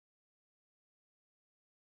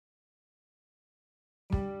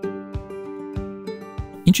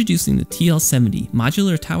Introducing the TL70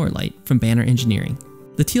 Modular Tower Light from Banner Engineering.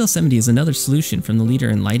 The TL70 is another solution from the leader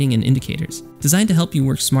in lighting and indicators, designed to help you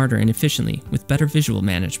work smarter and efficiently with better visual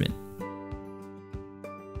management.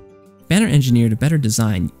 Banner engineered a better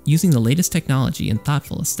design using the latest technology and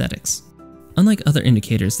thoughtful aesthetics. Unlike other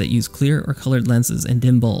indicators that use clear or colored lenses and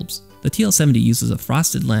dim bulbs, the TL70 uses a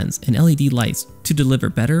frosted lens and LED lights to deliver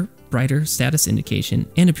better, brighter status indication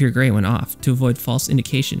and appear gray when off to avoid false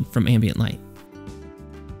indication from ambient light.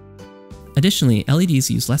 Additionally, LEDs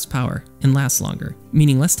use less power and last longer,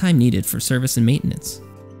 meaning less time needed for service and maintenance.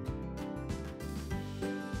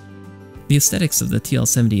 The aesthetics of the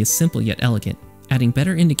TL70 is simple yet elegant, adding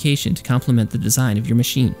better indication to complement the design of your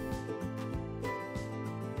machine.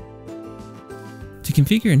 To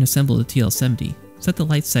configure and assemble the TL70, set the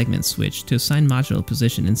light segment switch to assign modular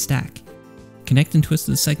position and stack. Connect and twist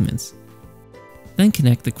the segments. Then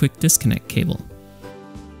connect the quick disconnect cable.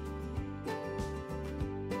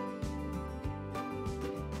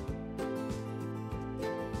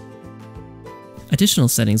 Additional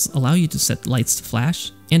settings allow you to set lights to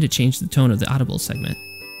flash and to change the tone of the audible segment.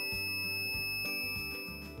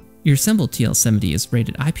 Your assembled TL70 is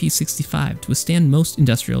rated IP65 to withstand most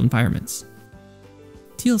industrial environments.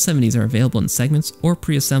 TL70s are available in segments or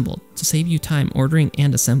pre-assembled to save you time ordering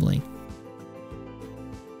and assembling.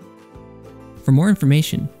 For more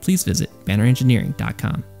information, please visit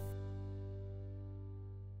bannerengineering.com.